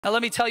Now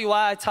let me tell you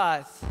why I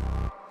tithe.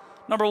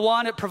 Number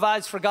one, it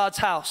provides for God's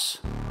house.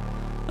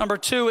 Number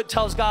two, it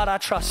tells God I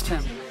trust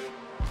Him.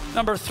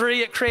 Number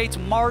three, it creates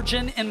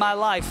margin in my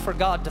life for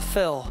God to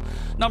fill.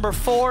 Number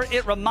four,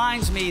 it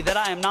reminds me that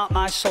I am not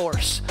my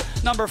source.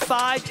 Number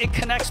five, it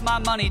connects my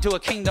money to a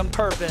kingdom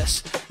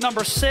purpose.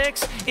 Number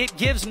six, it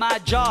gives my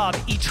job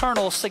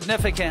eternal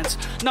significance.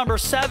 Number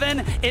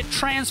seven, it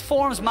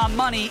transforms my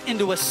money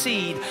into a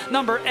seed.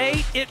 Number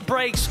eight, it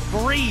breaks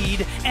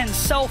greed and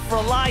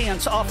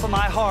self-reliance off of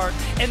my heart.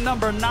 And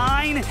number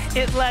nine,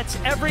 it lets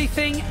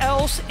everything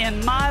else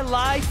in my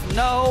life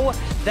know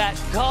that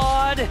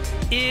God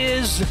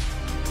is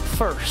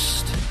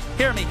first.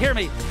 Hear me, hear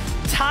me.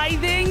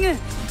 Tithing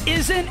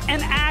isn't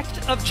an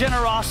act of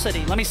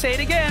generosity. Let me say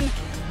it again.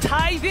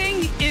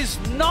 Tithing is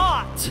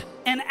not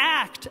an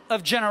act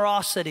of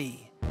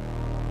generosity.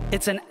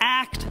 It's an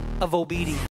act of obedience.